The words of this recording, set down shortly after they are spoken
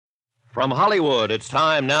From Hollywood, it's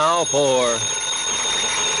time now for...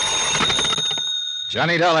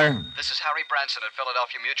 Johnny Dollar. This is Harry Branson at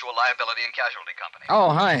Philadelphia Mutual Liability and Casualty Company.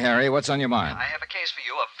 Oh, hi, Harry. What's on your mind? I have a case for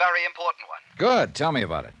you, a very important one. Good. Tell me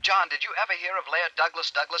about it. John, did you ever hear of Laird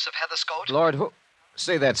Douglas of Heatherscote? Lord, who...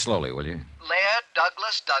 Say that slowly, will you? Laird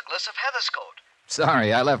Douglas of Heatherscote.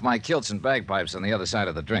 Sorry, I left my kilts and bagpipes on the other side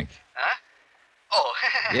of the drink. Huh? Oh.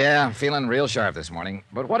 Yeah, feeling real sharp this morning.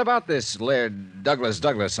 But what about this Laird Douglas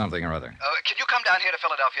something or other? Can you come down here to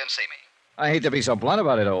Philadelphia and see me? I hate to be so blunt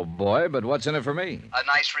about it, old boy, but what's in it for me? A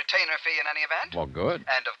nice retainer fee in any event. Well, good.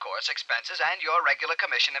 And, of course, expenses and your regular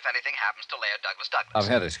commission if anything happens to Laird Douglas. Of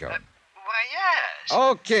Heatherscote. Why, yes.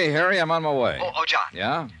 Okay, Harry, I'm on my way. Oh, John.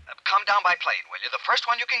 Yeah? Come down by plane, will you? The first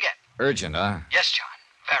one you can get. Urgent, huh? Yes, John.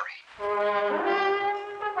 Very.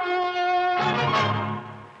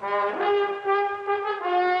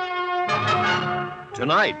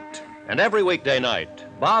 Tonight, and every weekday night,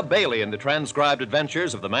 Bob Bailey in the transcribed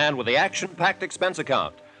adventures of the man with the action-packed expense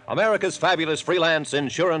account, America's fabulous freelance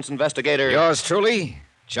insurance investigator... Yours truly,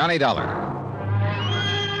 Johnny Dollar.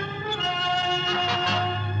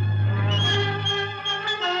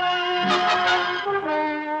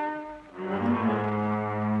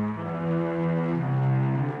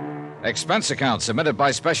 Expense account submitted by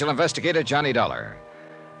Special Investigator Johnny Dollar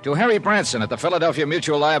to Harry Branson at the Philadelphia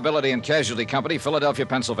Mutual Liability and Casualty Company, Philadelphia,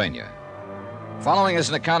 Pennsylvania. Following is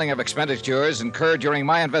an accounting of expenditures incurred during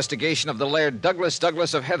my investigation of the Laird Douglas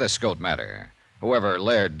of Heatherscote matter, whoever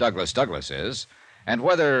Laird Douglas is, and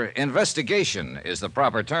whether investigation is the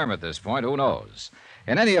proper term at this point, who knows?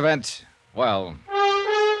 In any event, well...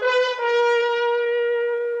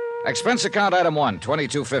 Expense account item 1,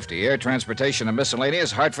 $22.50, air transportation and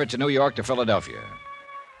miscellaneous, Hartford to New York to Philadelphia.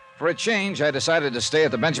 For a change, I decided to stay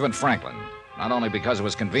at the Benjamin Franklin, not only because it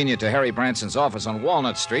was convenient to Harry Branson's office on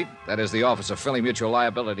Walnut Street, that is the office of Philly Mutual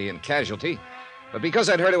Liability and Casualty, but because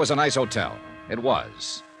I'd heard it was a nice hotel. It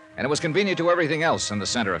was. And it was convenient to everything else in the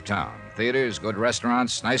center of town. Theaters, good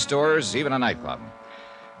restaurants, nice stores, even a nightclub.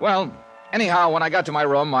 Well, anyhow, when I got to my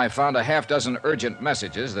room, I found a half dozen urgent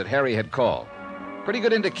messages that Harry had called. Pretty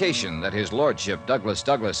good indication that his lordship, Douglas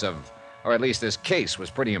of, or at least this case,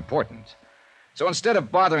 was pretty important. So instead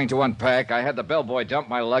of bothering to unpack, I had the bellboy dump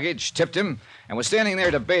my luggage, tipped him, and was standing there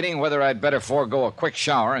debating whether I'd better forego a quick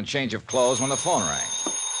shower and change of clothes when the phone rang.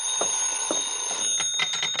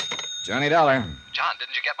 Johnny Dollar. John,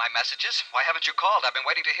 didn't you get my messages? Why haven't you called? I've been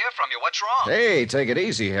waiting to hear from you. What's wrong? Hey, take it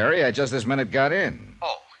easy, Harry. I just this minute got in.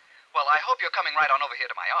 Oh. Well, I hope you're coming right on over here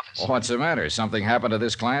to my office. Well, what's the matter? Something happened to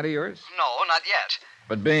this client of yours? No, not yet.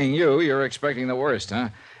 But being you're expecting the worst, huh?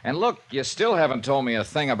 And look, you still haven't told me a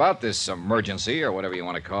thing about this emergency, or whatever you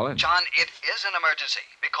want to call it. John, it is an emergency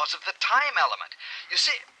because of the time element. You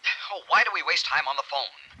see, why do we waste time on the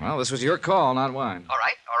phone? Well, this was your call, not mine. All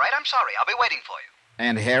right, I'm sorry. I'll be waiting for you.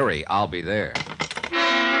 And Harry, I'll be there.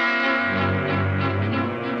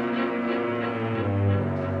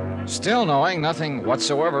 Still knowing nothing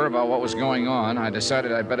whatsoever about what was going on, I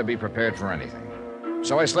decided I'd better be prepared for anything.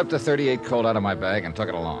 So I slipped a .38 Colt out of my bag and took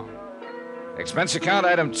it along. Expense account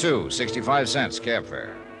item 2, 65 cents, cab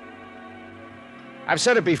fare. I've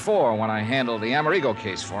said it before when I handled the Amerigo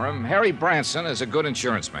case for him. Harry Branson is a good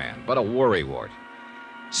insurance man, but a worrywart.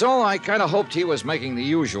 So I kind of hoped he was making the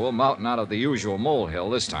usual mountain out of the usual molehill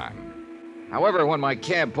this time. However, when my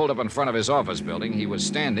cab pulled up in front of his office building, he was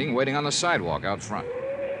standing waiting on the sidewalk out front.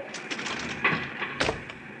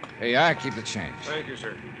 Hey, I keep the change. Thank you,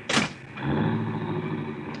 sir.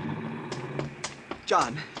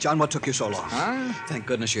 John, what took you so long? Huh? Thank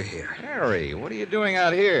goodness you're here. Harry, what are you doing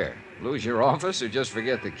out here? Lose your office or just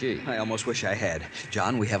forget the key? I almost wish I had.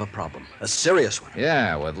 John, we have a problem. A serious one.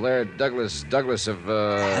 Yeah, with Laird Douglas of,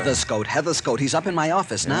 Heatherscote. He's up in my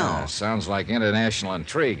office now. Sounds like international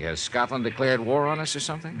intrigue. Has Scotland declared war on us or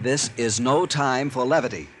something? This is no time for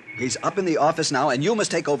levity. He's up in the office now, and you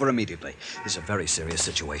must take over immediately. This is a very serious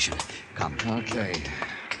situation. Come. Okay.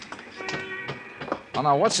 Oh,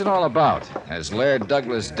 now, what's it all about? Has Laird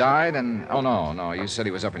Douglas died and... Oh, no, you said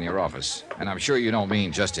he was up in your office. And I'm sure you don't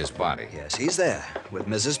mean just his body. Yes, he's there, with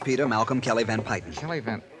Mrs. Peter Malcolm Kelly Van Pyten. Kelly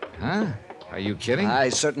Van... Huh? Are you kidding? I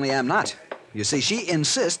certainly am not. You see, she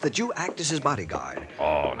insists that you act as his bodyguard.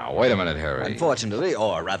 Oh, now, wait a minute, Harry. Unfortunately,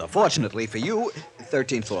 or rather fortunately for you,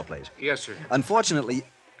 13th floor, please. Yes, sir. Unfortunately,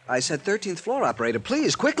 I said 13th floor, operator.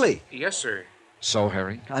 Please, quickly. Yes, sir. So,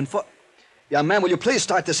 Harry? Young man, will you please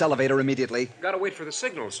start this elevator immediately? Gotta wait for the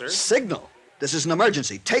signal, sir. Signal? This is an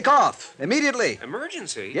emergency. Take off. Immediately.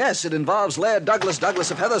 Emergency? Yes, it involves Laird Douglas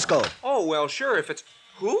of Heatherscote. Oh, well, sure, if it's...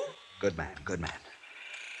 Who? Good man.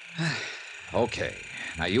 Okay.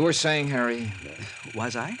 Now, you were saying, Harry...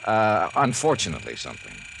 Was I? Unfortunately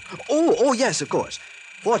something. Oh, yes, of course.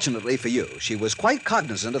 Fortunately for you, she was quite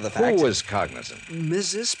cognizant of the fact... Who was cognizant?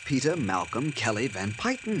 Mrs. Peter Malcolm Kelly Van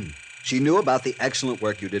Pyton. She knew about the excellent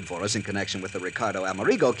work you did for us in connection with the Ricardo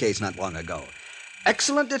Amerigo case not long ago.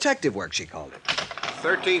 Excellent detective work, she called it.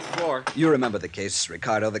 13th floor. You remember the case,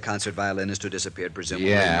 Ricardo, the concert violinist who disappeared, presumably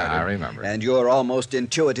Yeah, murdered. I remember. And your almost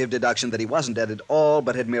intuitive deduction that he wasn't dead at all,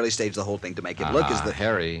 but had merely staged the whole thing to make it look as the...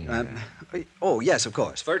 Harry. Oh, yes, of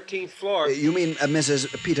course. 13th floor. You mean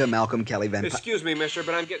Mrs. Peter Malcolm Kelly Van Pyton? Excuse me, mister,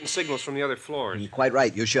 but I'm getting signals from the other floors. Quite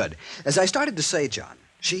right, you should. As I started to say, John,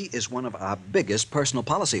 she is one of our biggest personal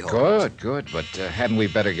policy holders. Good. But hadn't we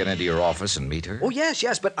better get into your office and meet her? Oh,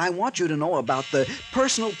 yes, but I want you to know about the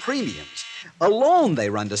personal premiums. Alone, they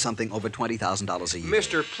run to something over $20,000 a year.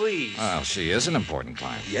 Mister, please. Well, she is an important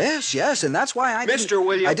client. Yes, and that's why Mister,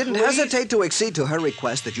 will you I didn't please? hesitate to accede to her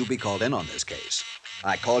request that you be called in on this case.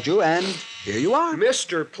 I called you, and here you are.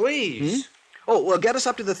 Mister, please. Oh, well, get us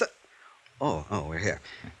up to the... Oh, we're here.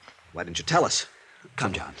 Why didn't you tell us?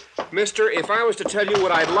 Come, John. Mister, if I was to tell you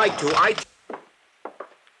what I'd like to,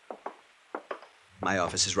 My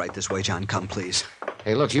office is right this way, John. Come, please.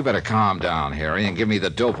 Hey, look, you better calm down, Harry, and give me the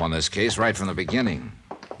dope on this case right from the beginning.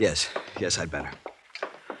 Yes, I'd better.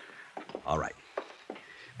 All right.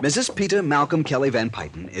 Mrs. Peter Malcolm Kelly Van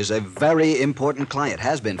Pyton is a very important client,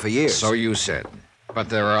 has been for years. So you said. But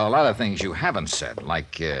there are a lot of things you haven't said,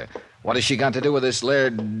 like what has she got to do with this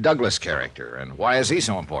Laird Douglas character, and why is he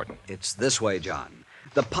so important? It's this way, John.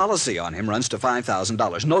 The policy on him runs to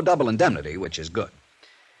 $5,000. No double indemnity, which is good.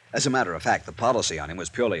 As a matter of fact, the policy on him was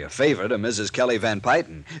purely a favor to Mrs. Kelly Van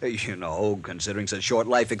Pyton. You know, considering such short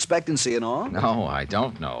life expectancy and all. No, I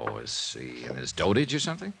don't know. Is he in his dotage or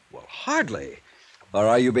something? Well, hardly. Or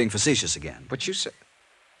are you being facetious again? But you said...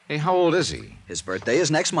 Hey, how old is he? His birthday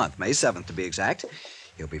is next month, May 7th, to be exact.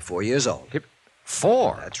 He'll be 4 years old.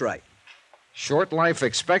 4? That's right. Short life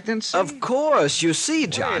expectancy? Of course. You see,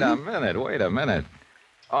 John. Wait a minute.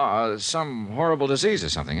 Some horrible disease or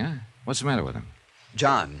something, huh? What's the matter with him?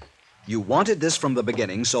 John, you wanted this from the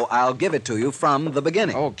beginning, so I'll give it to you from the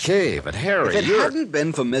beginning. Okay, but Harry, If it hadn't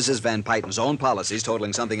been for Mrs. Van Pyton's own policies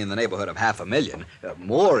totaling something in the neighborhood of $500,000,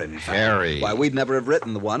 more in fact, Harry. why, we'd never have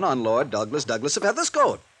written the one on Lord Douglas of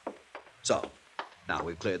Heatherscote. So, now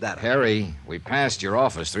we've cleared that up. Harry, we passed your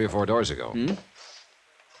office 3 or 4 doors ago.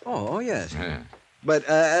 Oh, yes. Yeah. But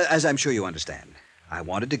as I'm sure you understand, I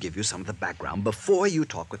wanted to give you some of the background before you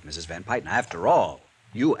talk with Mrs. Van Pyton. After all,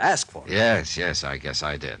 you asked for it. Yes, I guess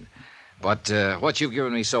I did. But what you've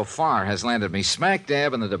given me so far has landed me smack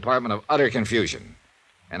dab in the department of utter confusion.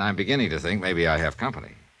 And I'm beginning to think maybe I have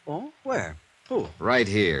company. Oh, where? Who? Right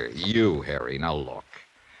here. You, Harry. Now look.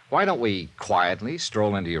 Why don't we quietly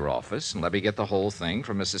stroll into your office and let me get the whole thing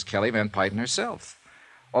from Mrs. Kelly Van Pyton herself?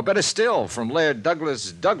 Or better still, from Laird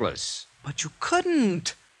Douglas. But you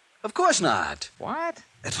couldn't. Of course not. What?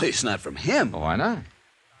 At least not from him. Why not?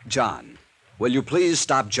 John, will you please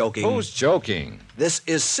stop joking? Who's joking? This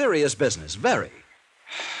is serious business, very.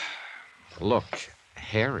 Look,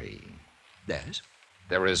 Harry, Yes?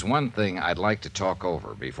 there is one thing I'd like to talk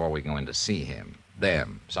over before we go in to see him.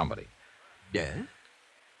 Somebody. Yes?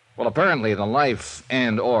 Well, apparently the life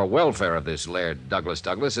and or welfare of this Laird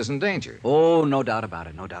Douglas is in danger. Oh, no doubt about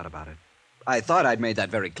it. I thought I'd made that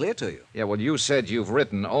very clear to you. Yeah, well, you said you've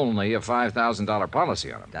written only a $5,000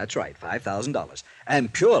 policy on him. That's right, $5,000.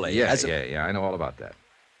 And purely Yeah, as a... I know all about that.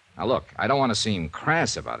 Now, look, I don't want to seem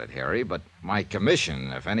crass about it, Harry, but my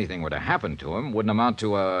commission, if anything were to happen to him, wouldn't amount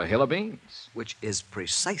to a hill of beans. Which is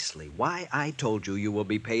precisely why I told you you will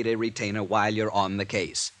be paid a retainer while you're on the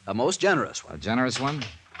case. A most generous A one. generous one?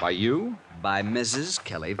 By you? By Mrs.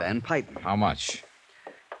 Kelly Van Pyton. How much?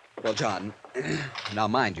 Well, John, now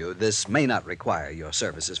mind you, this may not require your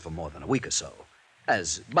services for more than a week or so.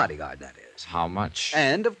 As bodyguard, that is. How much?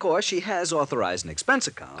 And, of course, she has authorized an expense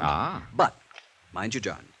account. Ah. But, mind you,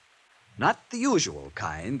 John, not the usual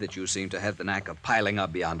kind that you seem to have the knack of piling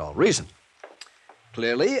up beyond all reason.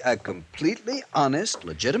 Clearly, a completely honest,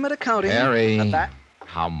 legitimate accounting... Harry, of that.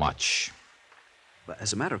 how much? Well,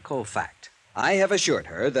 as a matter of cold fact, I have assured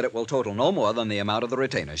her that it will total no more than the amount of the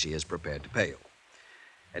retainer she is prepared to pay you.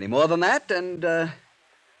 Any more than that, and,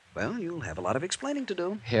 well, you'll have a lot of explaining to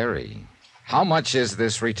do. Harry, how much is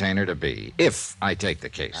this retainer to be, if I take the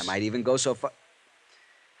case? I might even go so far...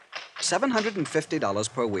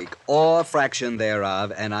 $750 per week, or fraction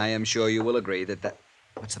thereof, and I am sure you will agree that...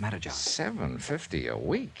 What's the matter, John? $750 a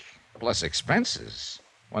week, plus expenses,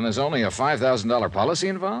 when there's only a $5,000 policy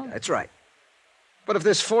involved? That's right. But if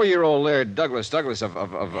this 4-year-old Laird Douglas of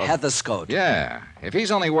Heatherscote. Yeah, if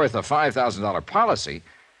he's only worth a $5,000 policy,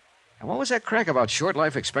 and what was that crack about short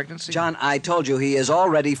life expectancy? John, I told you he is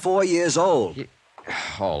already 4 years old.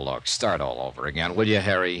 Oh, look, start all over again, will you,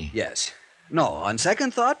 Harry? Yes. No, on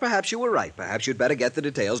second thought, perhaps you were right. Perhaps you'd better get the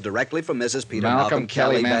details directly from Mrs. Peter Malcolm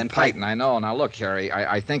Kelly Van Pyton. I know. Now, look, Harry,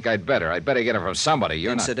 I think I'd better get it from somebody.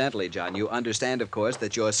 You're Incidentally, John, you understand, of course,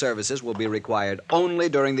 that your services will be required only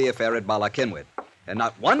during the affair at Bala-Kinwood, and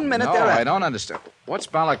not 1 minute No, thereafter. I don't understand. What's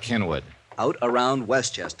Bala-Kinwood? Out around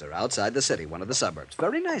Westchester, outside the city, one of the suburbs.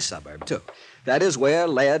 Very nice suburb, too. That is where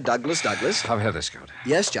Laird Douglas Of Heatherscote.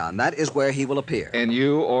 Yes, John, that is where he will appear. And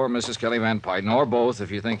you or Mrs. Kelly Van Pyton, or both,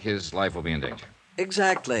 if you think his life will be in danger.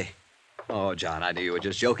 Exactly. Oh, John, I knew you were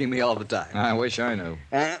just joking me all the time. I wish I knew.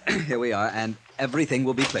 Here we are, and everything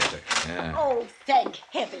will be clear. Yeah. Oh, thank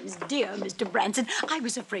heavens, dear Mr. Branson. I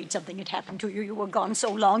was afraid something had happened to you. You were gone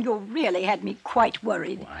so long, you really had me quite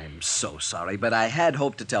worried. I'm so sorry, but I had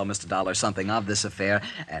hoped to tell Mr. Dollar something of this affair,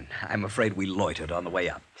 and I'm afraid we loitered on the way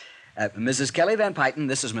up. Mrs. Kelly Van Pyton,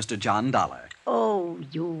 this is Mr. John Dollar. Oh,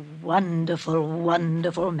 you wonderful,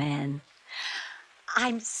 wonderful man.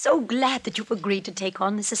 I'm so glad that you've agreed to take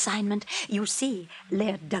on this assignment. You see,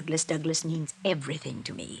 Laird Douglas means everything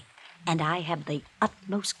to me, and I have the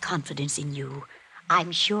utmost confidence in you.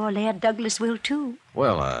 I'm sure Laird Douglas will, too.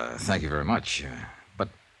 Well, thank you very much. But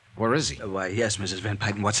where is he? Why, yes, Mrs. Van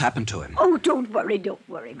Pyton, what's happened to him? Oh, don't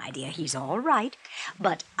worry, my dear. He's all right.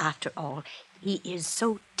 But after all, he is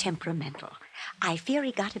so temperamental. I fear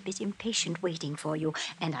he got a bit impatient waiting for you,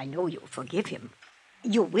 and I know you'll forgive him.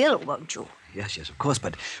 You will, won't you? Yes, of course,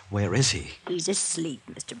 but where is he? He's asleep,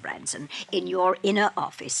 Mr. Branson, in your inner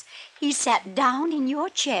office. He sat down in your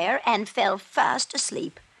chair and fell fast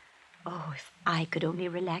asleep. Oh, if I could only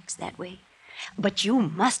relax that way. But you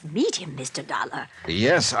must meet him, Mr. Dollar.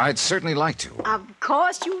 Yes, I'd certainly like to. Of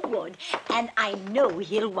course you would, and I know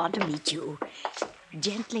he'll want to meet you.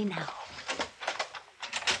 Gently now.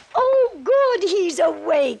 Oh, good, he's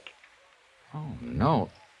awake. Oh, no.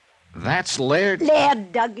 That's Laird?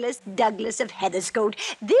 Laird Douglas of Heatherscote.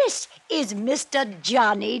 This is Mr.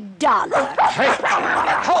 Johnny Dollar. Hey!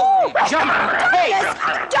 Holy jump! Hey!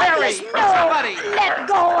 Douglas, Harry! no! Somebody! Let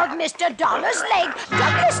go of Mr. Dollar's leg.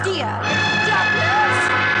 Douglas, dear.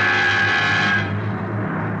 Douglas!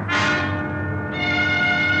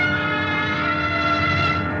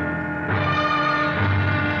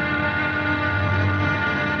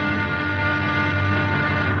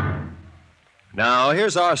 Now,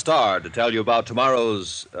 here's our star to tell you about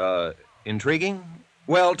tomorrow's, intriguing?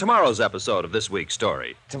 Well, tomorrow's episode of this week's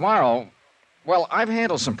story. Tomorrow? Well, I've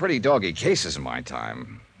handled some pretty doggy cases in my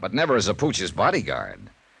time, but never as a pooch's bodyguard.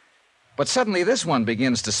 But suddenly this one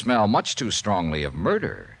begins to smell much too strongly of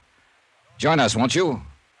murder. Join us, won't you?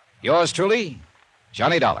 Yours truly,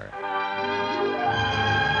 Johnny Dollar.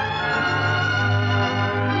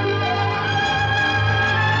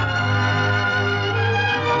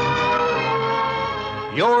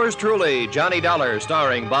 Yours truly, Johnny Dollar,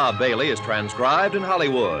 starring Bob Bailey, is transcribed in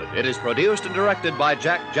Hollywood. It is produced and directed by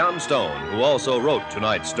Jack Johnstone, who also wrote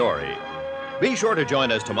tonight's story. Be sure to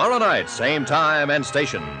join us tomorrow night, same time and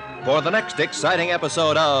station, for the next exciting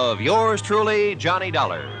episode of Yours truly, Johnny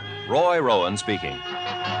Dollar. Roy Rowan speaking.